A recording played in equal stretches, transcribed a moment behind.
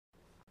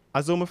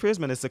As Home Affairs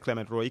Minister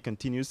Clement Rohee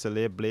continues to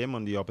lay blame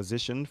on the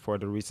opposition for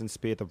the recent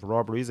spate of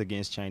robberies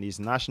against Chinese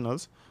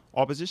nationals,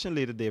 opposition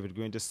leader David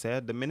Granger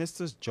said the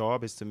minister's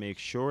job is to make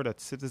sure that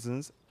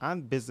citizens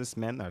and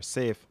businessmen are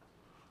safe.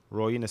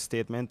 Rohee, in a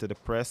statement to the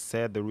press,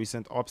 said the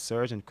recent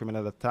upsurge in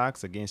criminal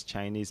attacks against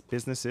Chinese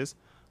businesses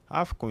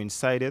have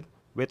coincided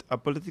with a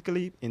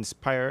politically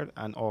inspired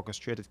and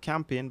orchestrated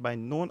campaign by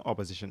known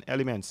opposition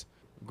elements.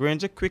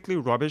 Granger quickly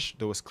rubbished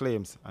those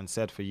claims and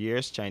said for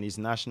years Chinese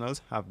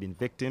nationals have been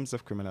victims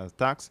of criminal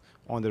attacks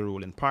on the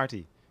ruling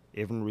party,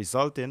 even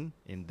resulting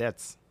in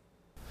deaths.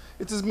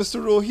 It is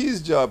Mr.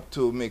 Rohee's job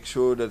to make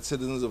sure that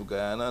citizens of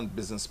Guyana and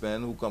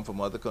businessmen who come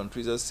from other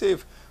countries are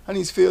safe, and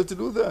he's failed to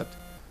do that.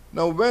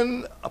 Now,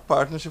 when a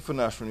Partnership for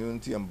National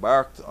Unity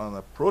embarked on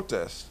a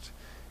protest,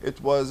 it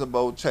was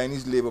about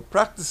Chinese labor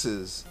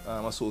practices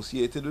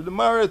associated with the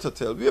Marriott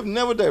Hotel. We have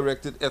never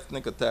directed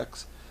ethnic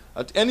attacks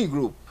at any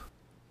group.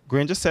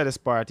 Granger said his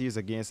party is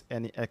against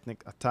any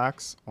ethnic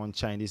attacks on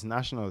Chinese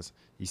nationals.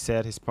 He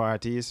said his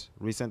party's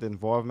recent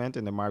involvement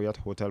in the Marriott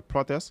Hotel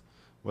protest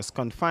was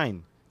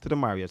confined to the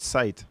Marriott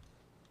site.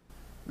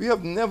 We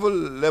have never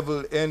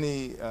leveled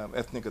any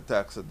ethnic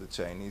attacks at the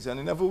Chinese, and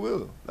we never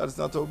will. That is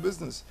not our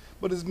business.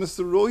 But it's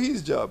Mr.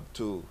 Rohee's job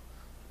to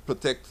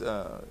protect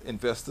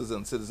investors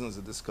and citizens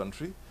of this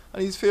country,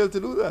 and he's failed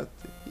to do that.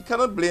 He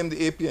cannot blame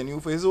the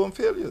APNU for his own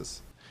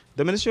failures.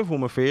 The Ministry of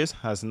Home Affairs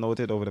has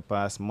noted over the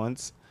past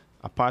months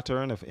a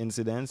pattern of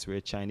incidents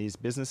where Chinese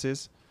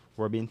businesses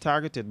were being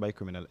targeted by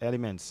criminal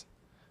elements.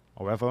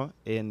 However,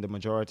 in the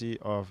majority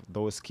of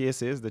those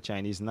cases, the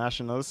Chinese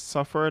nationals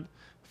suffered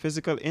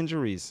physical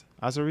injuries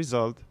as a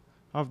result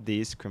of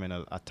these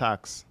criminal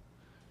attacks.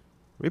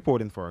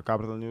 Reporting for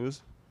Capital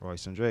News,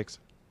 Royston Drakes.